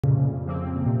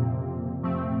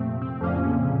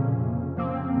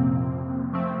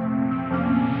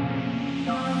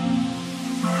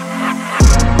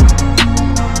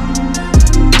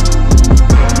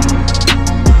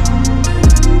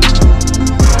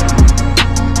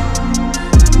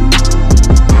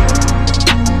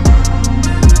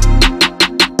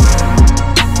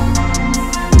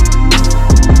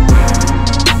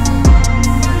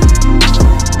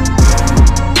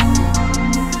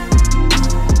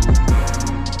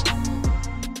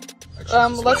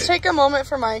Let's take a moment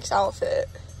for Mike's outfit.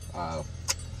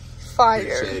 Fire.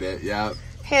 Appreciate it, yeah.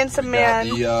 Handsome man.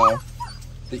 The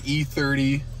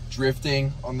E30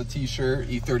 drifting on the t-shirt,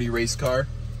 E30 race car.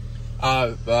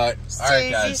 But Daisy, all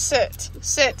right, guys. sit.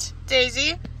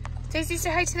 Daisy, say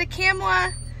hi to the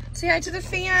camera. Say hi to the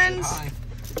fans. Hi.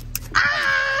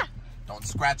 Ah! Don't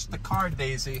scratch the car,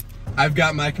 Daisy. I've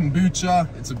got my kombucha.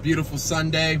 It's a beautiful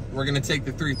Sunday. We're gonna take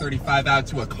the 335 out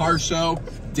to a car show.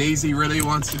 Daisy really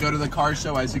wants to go to the car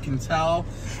show, as you can tell.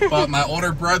 But my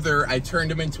older brother, I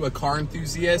turned him into a car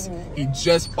enthusiast. He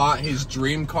just bought his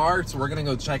dream car, so we're gonna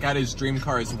go check out his dream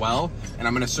car as well. And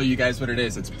I'm gonna show you guys what it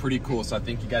is. It's pretty cool, so I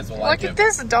think you guys will like it. Look at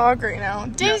this dog right now.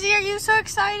 Daisy, Are you so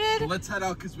excited? So let's head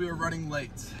out because we were running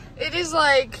late. It is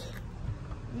like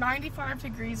 95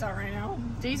 degrees out right now.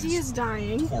 Daisy is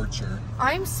dying. Torture.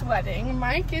 I'm sweating.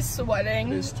 Mike is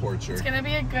sweating. It is torture. It's gonna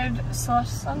be a good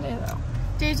Sunday though.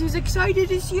 Daisy's excited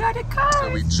to see how the car.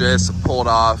 So we just pulled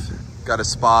off, got a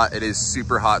spot. It is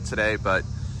super hot today, but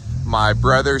my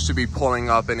brother should be pulling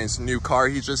up in his new car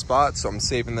he just bought, so I'm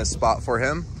saving this spot for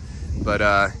him. But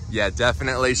yeah,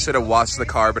 definitely should have washed the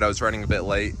car, but I was running a bit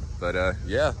late. But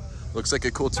yeah, looks like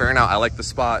a cool turnout. I like the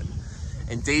spot.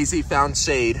 And Daisy found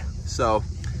shade, so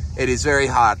it is very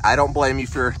hot. I don't blame you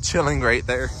for chilling right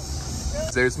there.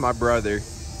 There's my brother.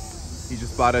 He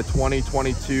just bought a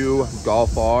 2022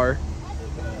 Golf R.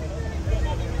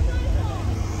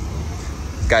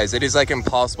 Guys, it is like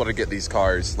impossible to get these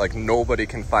cars. Like nobody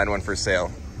can find one for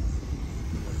sale.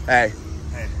 Hey,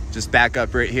 just back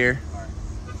up right here.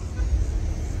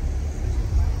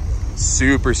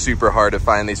 Super, super hard to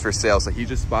find these for sale. So he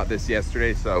just bought this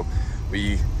yesterday. So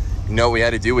you know what we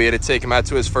had to do? We had to take him out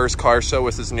to his first car show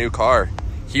with his new car.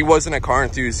 He wasn't a car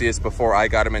enthusiast before I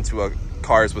got him into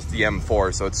cars with the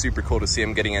M4. So it's super cool to see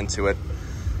him getting into it.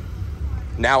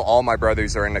 Now all my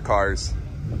brothers are into cars.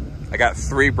 I got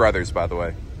 3 brothers, by the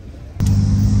way.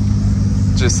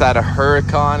 Just had a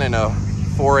Huracan and a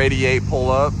 488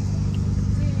 pull up.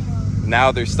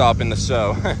 Now they're stopping the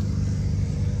show.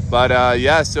 But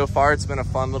yeah, so far it's been a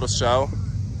fun little show.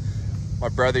 My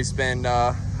brother's been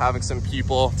having some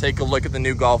people take a look at the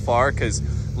new Golf R, because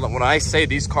when I say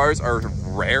these cars are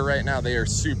rare right now, they are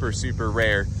super, super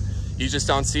rare. You just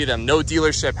don't see them. No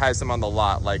dealership has them on the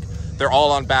lot. Like, they're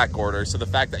all on back order. So the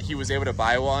fact that he was able to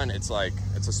buy one, it's like,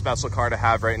 it's a special car to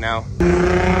have right now.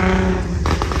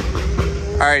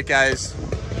 All right, guys.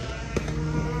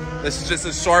 This is just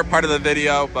a short part of the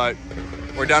video, but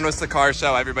we're done with the car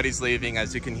show. Everybody's leaving,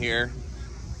 as you can hear.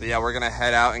 But yeah, we're gonna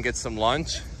head out and get some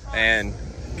lunch and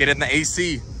get in the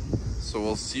AC. So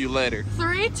we'll see you later.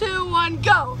 3, 2, 1,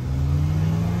 go.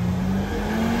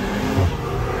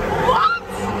 What?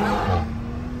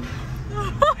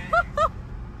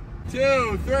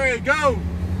 2, 3, go!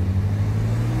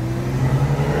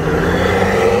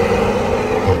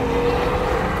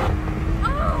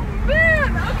 Oh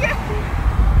man, okay.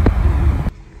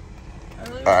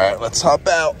 All right, let's hop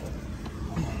out.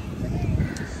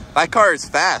 That car is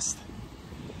fast.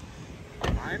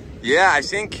 Mine? Yeah, I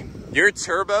think your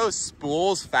turbo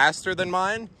spools faster than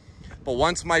mine, but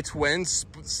once my twins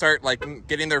start like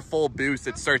getting their full boost,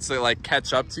 it starts to like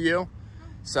catch up to you.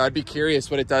 So I'd be curious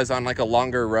what it does on like a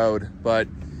longer road. But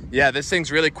yeah, this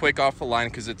thing's really quick off the line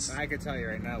because it's... I could tell you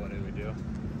right now what it would do.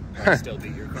 I'd still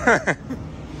beat your car.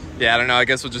 Yeah, I don't know. I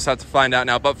guess we'll just have to find out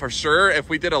now. But for sure, if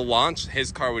we did a launch,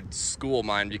 his car would school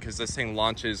mine, because this thing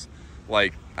launches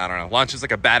like, I don't know, launches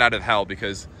like a bat out of hell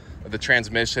because of the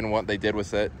transmission, what they did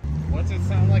with it. What's it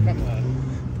sound like on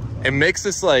the... It makes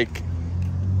this like,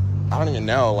 I don't even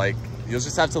know, like, you'll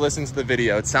just have to listen to the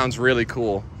video. It sounds really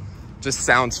cool. Just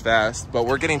sounds fast. But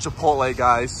we're getting Chipotle,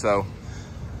 guys, so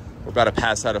we're about to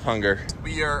pass out of hunger.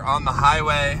 We are on the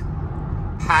highway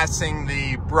passing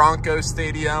the Broncos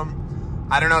Stadium.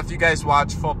 I don't know if you guys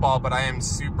watch football, but I am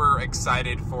super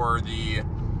excited for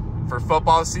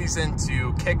football season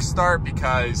to kickstart,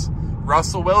 because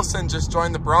Russell Wilson just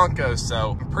joined the Broncos,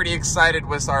 so I'm pretty excited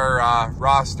with our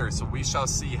roster. So we shall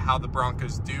see how the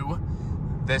Broncos do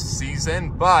this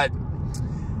season, but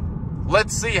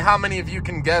let's see how many of you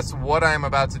can guess what I'm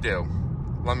about to do.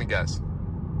 Let me guess.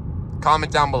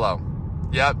 Comment down below.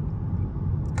 Yep.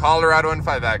 Colorado and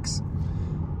 5X.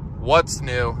 What's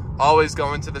new? Always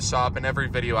going to the shop in every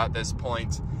video at this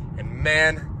point. And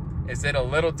man, is it a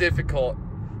little difficult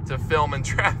to film in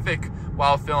traffic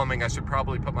while filming. I should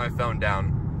probably put my phone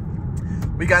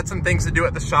down. We got some things to do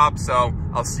at the shop, so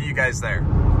I'll see you guys there.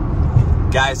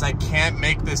 Guys, I can't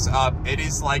make this up. It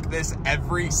is like this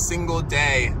every single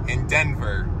day in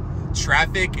Denver.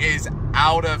 Traffic is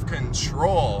out of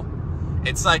control.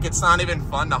 It's like, it's not even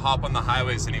fun to hop on the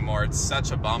highways anymore. It's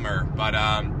such a bummer. But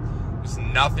There's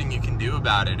nothing you can do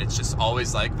about it. It's just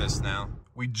always like this now.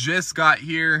 We just got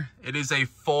here. It is a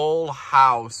full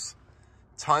house.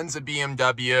 Tons of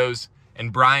BMWs.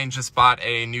 And Brian just bought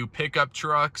a new pickup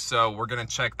truck, so we're gonna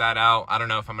check that out. I don't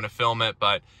know if I'm gonna film it,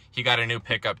 but he got a new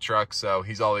pickup truck, so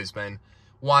he's always been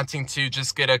wanting to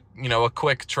just get a, you know, a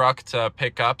quick truck to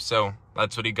pick up, so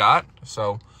that's what he got.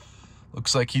 So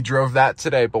looks like he drove that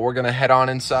today, but we're gonna head on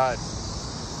inside.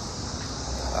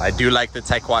 I do like the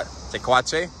Tequache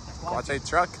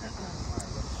truck.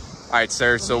 All right,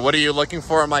 sir, so what are you looking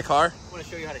for in my car? I want to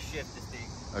show you how to shift this thing.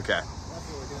 Okay. That's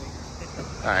what we're doing.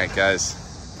 All right, guys.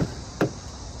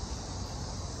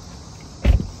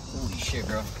 Holy shit,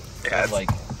 bro. Yeah, like,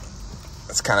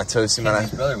 that's kind of toasty, man.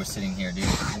 his brother was sitting here, dude.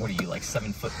 What are you, like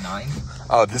 7'9"?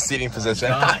 Oh, the seating position.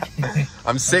 God.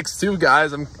 I'm 6'2",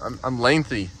 guys. I'm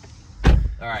lengthy.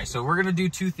 All right, so we're gonna do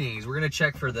two things. We're gonna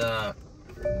check for the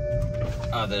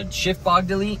shift bog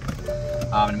delete,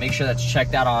 and make sure that's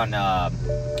checked out on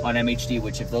MHD.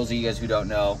 Which, if those of you guys who don't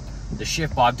know, the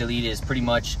shift bog delete is pretty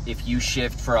much if you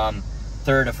shift from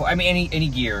third to fourth. I mean, any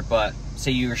gear, but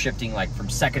say you're shifting like from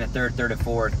second to third, third to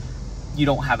fourth, you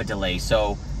don't have a delay.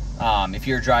 So if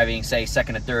you're driving, say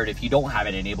second to third, if you don't have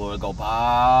it enabled, it'll go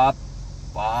bop,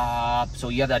 bop. So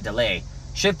you have that delay.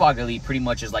 Shift bog delete pretty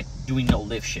much is like doing no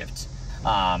lift shifts.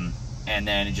 And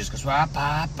then it just goes bop,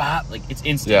 bop, bop, like it's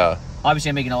instant. Yeah. Obviously,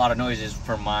 I'm making a lot of noises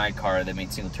for my car that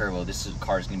made single turbo. This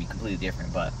car is going to be completely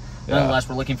different, but nonetheless,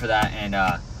 we're looking for that, and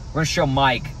we're going to show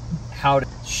Mike how to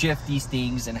shift these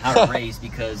things and how to race,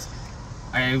 because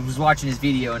I was watching his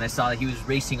video and I saw that he was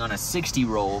racing on a 60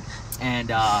 roll,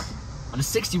 and on a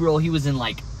 60 roll he was in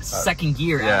like second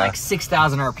gear at like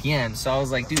 6,000 RPM. So I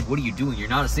was like, dude, what are you doing? You're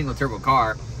not a single turbo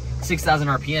car. 6,000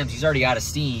 RPMs, he's already out of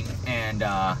steam, and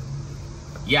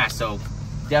yeah, so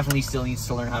definitely still needs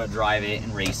to learn how to drive it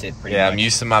and race it pretty much. I'm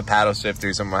used to my paddle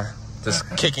shifters and my just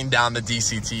kicking down the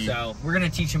DCT. So we're gonna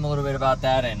teach him a little bit about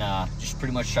that, and just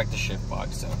pretty much check the shift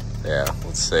box. So yeah,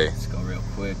 let's see. Let's go real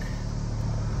quick.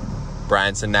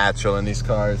 Brian's a natural in these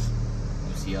cars.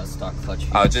 We'll see how stock clutch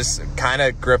feels. I'll just kind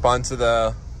of grip onto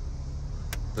the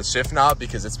shift knob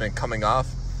because it's been coming off.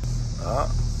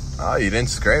 Oh, you didn't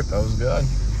scrape. That was good.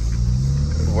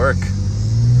 Good work.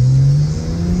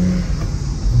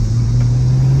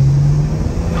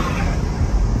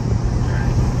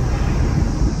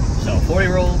 So 40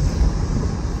 roll.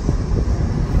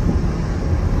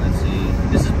 Let's see.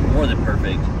 This is more than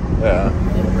perfect. Yeah. A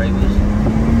little brake boost.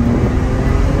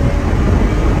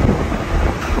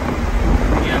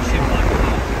 Yeah, shift lock.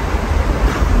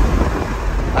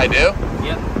 I do?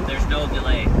 Yep. There's no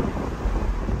delay.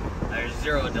 There's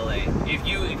zero delay. If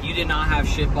you did not have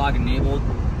shift bog enabled,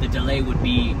 the delay would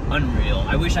be unreal.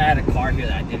 I wish I had a car here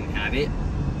that didn't have it,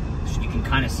 so you can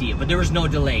kind of see it. But there was no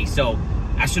delay, so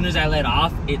as soon as I let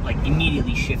off, it like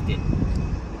immediately shifted.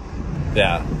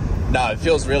 Yeah. No, it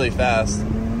feels really fast.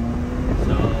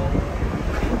 So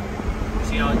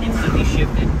see how it instantly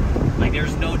shifted? Like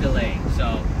there's no delay.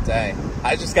 So dang.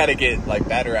 I just got to get like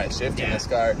better at shifting this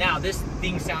car. Now this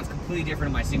thing sounds completely different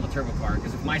in my single turbo car,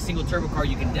 because with my single turbo car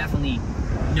you can definitely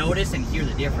notice and hear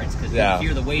the difference, because you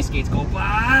hear the wastegates go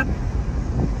bop,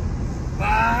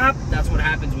 bop. That's what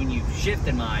happens when you shift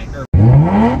in mine.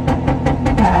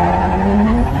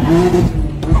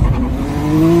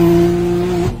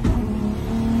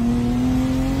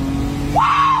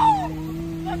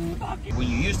 When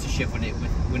you used to shift when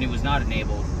it was not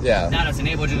enabled. Yeah. Now it's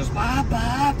enabled, it goes bop,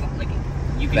 bop. Like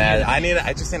you can Man, hear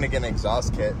I just need to get an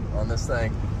exhaust kit on this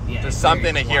thing. Yeah, just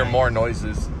something to hear more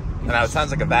noises. And now it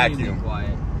sounds like a vacuum.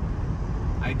 Quiet.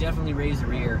 I definitely raise the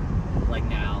rear, like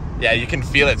now. Yeah, you can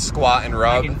feel it squat and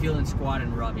rub. I can feel it squat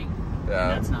and rubbing. Yeah.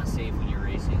 And that's not safe when you're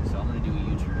racing, so I'm gonna do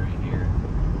a U-turn right here.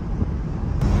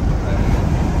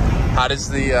 How do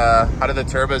the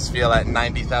turbos feel at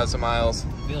 90,000 miles?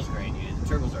 It feels great, dude. The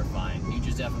turbos are fine. You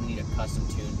just definitely need a custom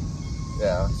tune.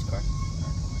 Yeah. This car.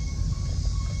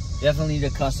 Definitely need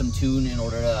a custom tune in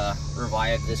order to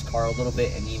revive this car a little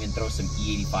bit, and even throw some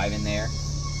E85 in there.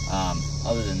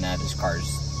 Other than that, this car's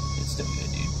it's still good,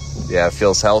 dude. Yeah, it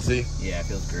feels healthy. Yeah, it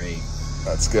feels great.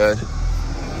 That's good.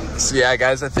 So yeah,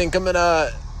 guys, I think I'm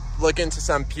gonna look into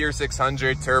some Pure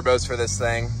 600 turbos for this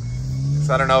thing.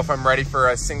 So I don't know if I'm ready for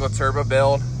a single turbo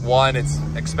build. One, it's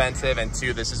expensive, and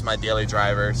two, this is my daily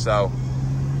driver. So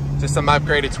just some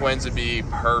upgraded twins would be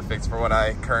perfect for what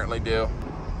I currently do.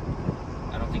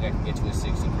 I don't think I can get to a 60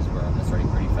 because that's already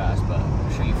pretty fast, but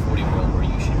I'll show you 40 roll where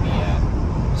you should be at.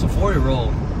 So 40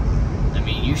 roll, I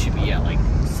mean, you should be at like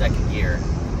second gear.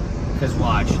 Because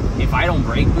watch, if I don't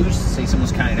brake boost, say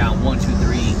someone's counting down 1, 2,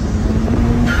 3,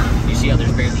 you see how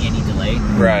there's barely any delay?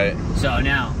 Right. So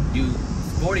now, do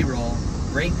 40 roll,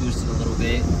 brake boost it a little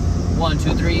bit, 1, 1,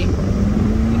 2, 3,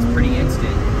 it's pretty instant.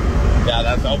 Yeah,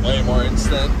 that felt way more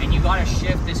instant. And you gotta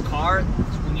shift this car,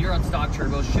 when you're on stock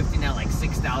turbos, shifting at like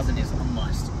 6,000 is a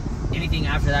must. Anything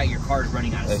after that, your car is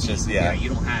running out of It's steam. just, yeah. You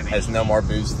don't have it. Has no more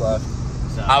boost left.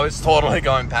 So, I was totally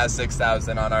going past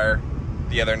 6,000 on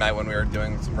the other night when we were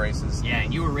doing some races. yeah,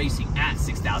 and you were racing at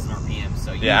 6,000 RPM,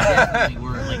 so you definitely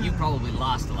were, like, you probably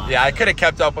lost a lot. Yeah, I could have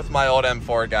kept up with my old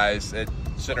M4, guys. It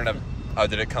shouldn't have. Oh,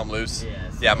 did it come loose? Yeah,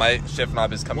 so Yeah, my shift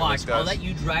knob is coming loose, watch, guys. I'll let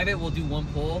you drive it. We'll do one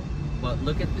pull, but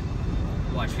look at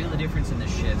the. Watch, feel the difference in the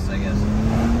shifts, I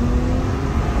guess.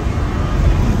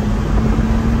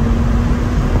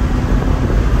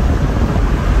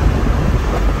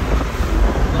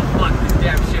 Oh, fuck this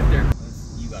damn shifter.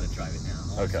 You gotta drive it now.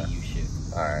 I wanna Okay. see you shift.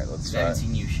 All right, let's I try haven't it.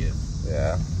 seen you shift.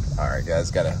 Yeah. All right,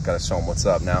 guys, gotta show them what's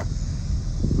up now.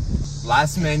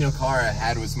 Last manual car I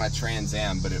had was my Trans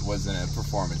Am, but it wasn't a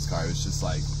performance car. It was just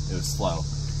like, it was slow.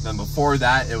 Then before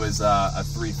that, it was a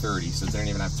 330, so it didn't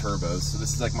even have turbos. So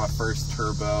this is like my first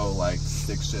turbo, like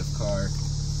stick shift car.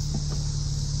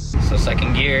 So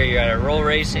second gear, you're at a roll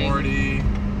racing. 40,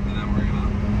 and then we're gonna.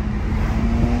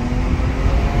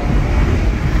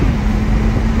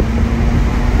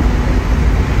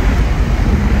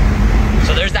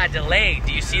 So there's that delay.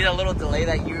 Do you see that little delay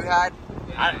that you had?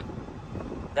 Yeah.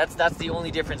 That's the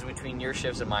only difference between your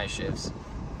shifts and my shifts.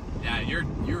 Yeah,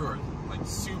 you're like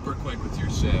super quick with your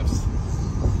shifts.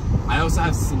 I also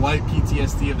have slight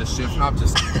PTSD of the shift knob.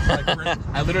 Just like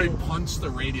I literally punched the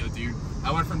radio, dude.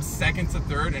 I went from second to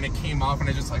third, and it came off, and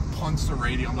I just like punched the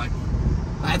radio. I'm like,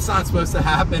 that's not supposed to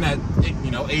happen at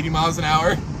 80 miles an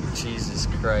hour. Jesus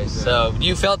Christ. Yeah. So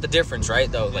you felt the difference, right?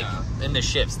 Though, like Yeah. in the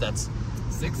shifts, that's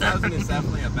 6,000 is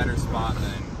definitely a better spot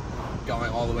than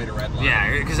going all the way to red line.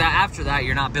 yeah. Because after that,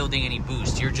 you're not building any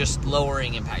boost. You're just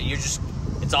lowering impact.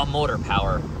 It's all motor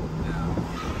power, Yeah.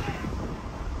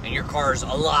 and your car's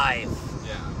alive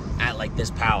Yeah. at like this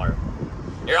power.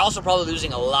 You're also probably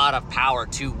losing a lot of power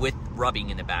too with rubbing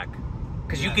in the back,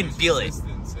 because you Yeah, can there's feel it.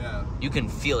 resistance, yeah. You can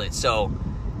feel it. So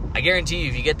I guarantee you,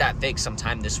 if you get that fixed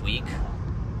sometime this week,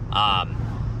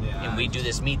 and we do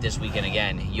this meet this weekend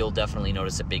again, you'll definitely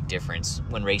notice a big difference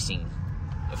when racing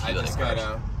a few I other just cars.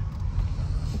 gotta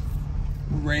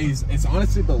raise. It's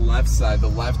honestly the left side. The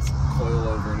left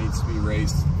coilover needs to be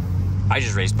raised. I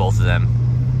just raced both of them.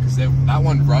 Because that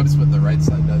one rubs, but the right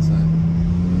side doesn't.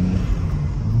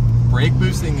 Brake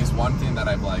boosting is one thing that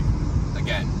I've like,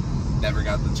 again, never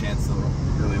got the chance to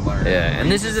really learn. Yeah,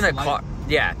 and this isn't a car.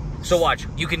 Yeah. So watch.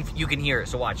 You can hear it.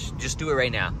 So watch. Just do it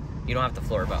right now. You don't have to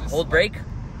floor, but hold brake.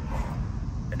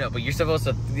 No, but you're supposed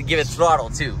to give it throttle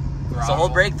too. Throttle. So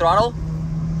hold brake, throttle.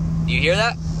 Do you hear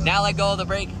that? Now let go of the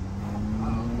brake.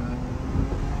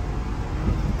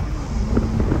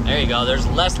 There you go. There's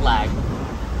less lag.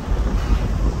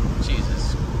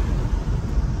 Jesus.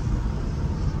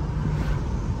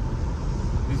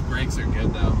 These brakes are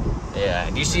good though. Yeah.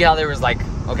 Do you see how there was like,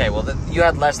 okay, well, you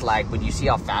had less lag, but you see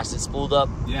how fast it spooled up?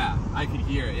 Yeah, I could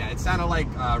hear it. Yeah, it sounded like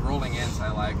rolling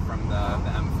anti-lag from the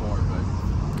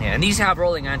M4, but Yeah, and these have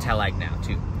rolling anti-lag now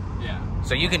too. yeah.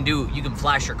 So you can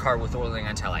flash your car with rolling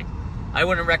anti-lag. I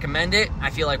wouldn't recommend it. I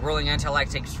feel like rolling anti-lag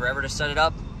takes forever to set it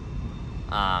up.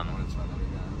 I want to try that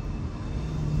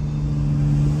again.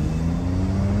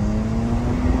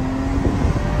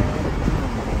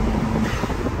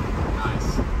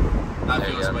 Nice. That There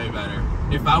you feels go. way better.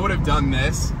 If I would have done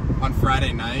this on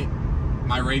Friday night,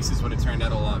 my races would have turned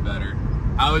out a lot better.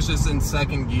 I was just in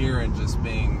second gear and just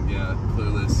being,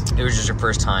 clueless. It was just your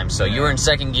first time. So you were in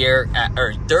second gear,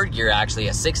 or third gear actually,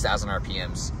 at 6,000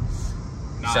 RPMs.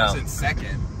 No, So- I was in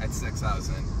second at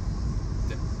 6,000.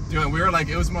 Dude, we were like,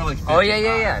 it was more like 55. Oh,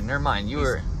 yeah. Never mind. You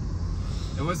were...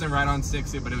 It wasn't right on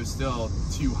 60, but it was still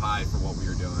too high for what we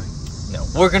were doing. No,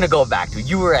 we're going to go back to it.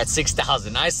 You were at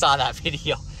 6,000. I saw that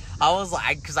video. I was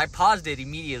like, because I paused it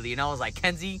immediately, and I was like,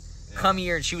 Kenzie, come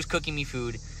here. And she was cooking me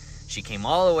food. She came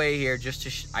all the way here just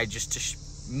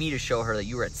to show her that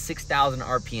you were at 6,000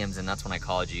 RPMs, and that's when I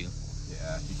called you.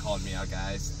 Yeah, he called me out,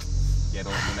 guys. He had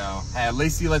to let me know. Hey, at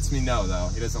least he lets me know, though.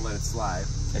 He doesn't let it slide.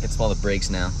 I can smell the brakes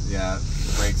now. Yeah,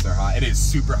 the brakes are hot. It is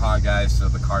super hot, guys, so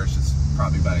the car's just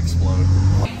probably about to explode.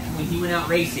 When he went out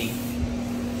racing,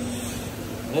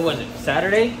 what was it,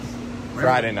 Saturday?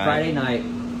 Friday night. Friday night,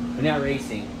 went out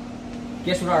racing.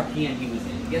 Guess what RPM he was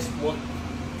in? Guess what?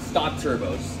 Stock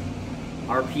turbos.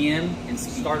 RPM and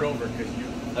speed. Start over because you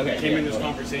came in this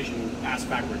conversation ass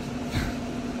backwards.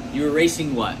 You were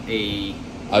racing what? I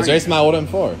was racing my old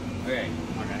M4. Okay.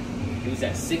 Okay. It was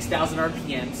at 6,000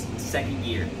 RPMs, second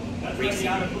gear. That's Racing.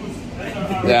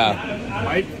 Yeah.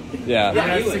 Right? Yeah. You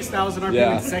had 6,000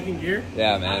 RPM in second gear?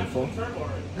 Yeah, man. Full turbo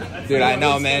already. Dude, I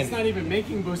know, man. It's not even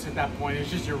making boost at that point. It's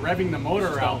just you're revving the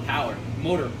motor out. Power.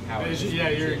 Motor power. Yeah,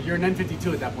 you're an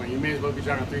N52 at that point. You may as well be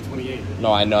driving a 328.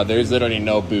 No, I know. There's literally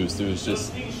no boost. It was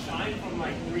just... Things shine from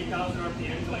like 3,000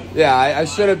 RPM to like... Yeah, I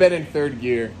should have been in third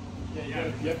gear. Yeah, you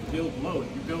have to build load.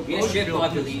 You build We load. have shift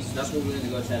lock release. That's what we're going to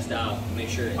go test out. Make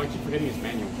sure. I keep forgetting it's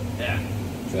manual. Yeah.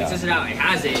 So we test it out. It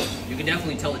has it. You can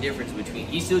definitely tell the difference between.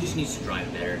 He still just needs to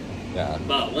drive better. Yeah.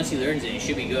 But once he learns it, it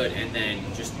should be good. And then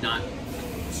just not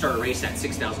start a race at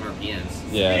 6,000 RPMs.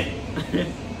 Yeah.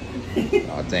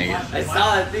 Oh, dang it. I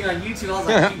saw that thing on YouTube. I was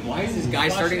like, dude, why is this guy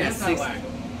starting at 6?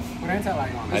 Put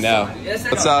anti-lag on. I know.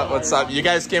 What's up? What's up? You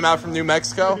guys came out from New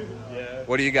Mexico? Yeah.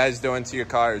 What are you guys doing to your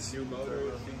cars? New motors.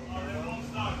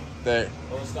 They're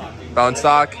bone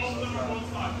stock.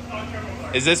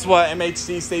 Is this what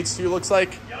MHC Stage 2 looks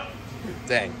like?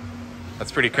 Dang.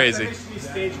 That's pretty crazy. MHC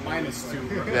Stage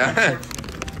 -2. Yeah.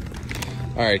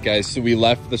 All right, guys. So we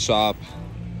left the shop.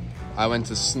 I went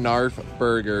to Snarf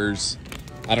Burgers.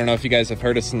 I don't know if you guys have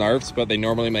heard of Snarfs, but they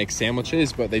normally make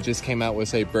sandwiches, but they just came out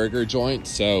with a burger joint.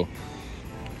 So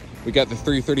we got the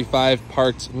 335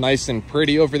 parked nice and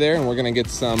pretty over there, and we're gonna get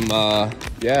some,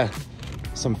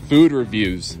 some food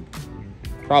reviews.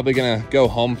 Probably gonna go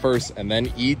home first and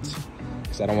then eat,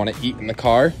 because I don't want to eat in the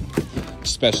car,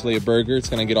 especially a burger. It's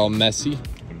gonna get all messy.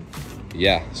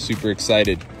 Yeah, super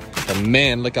excited. But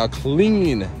man, look how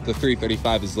clean the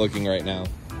 335 is looking right now.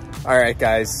 All right,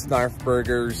 guys, Snarf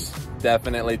Burgers,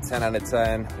 definitely 10 out of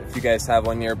 10. If you guys have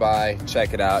one nearby,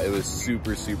 check it out. It was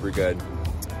super, super good.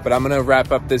 But I'm gonna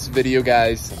wrap up this video,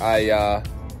 guys. I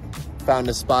found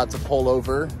a spot to pull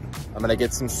over. I'm gonna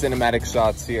get some cinematic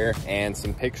shots here and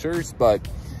some pictures, but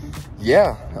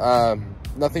yeah,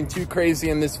 nothing too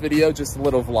crazy in this video, just a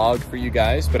little vlog for you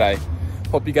guys, but I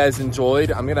hope you guys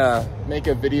enjoyed. I'm gonna make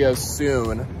a video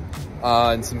soon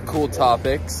on some cool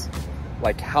topics,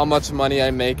 like how much money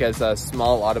I make as a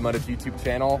small automotive YouTube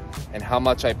channel and how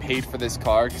much I paid for this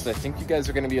car, because I think you guys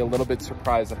are gonna be a little bit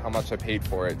surprised at how much I paid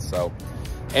for it. So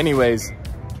anyways,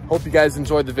 hope you guys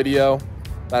enjoyed the video.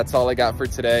 That's all I got for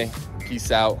today.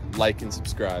 Peace out, like and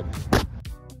subscribe.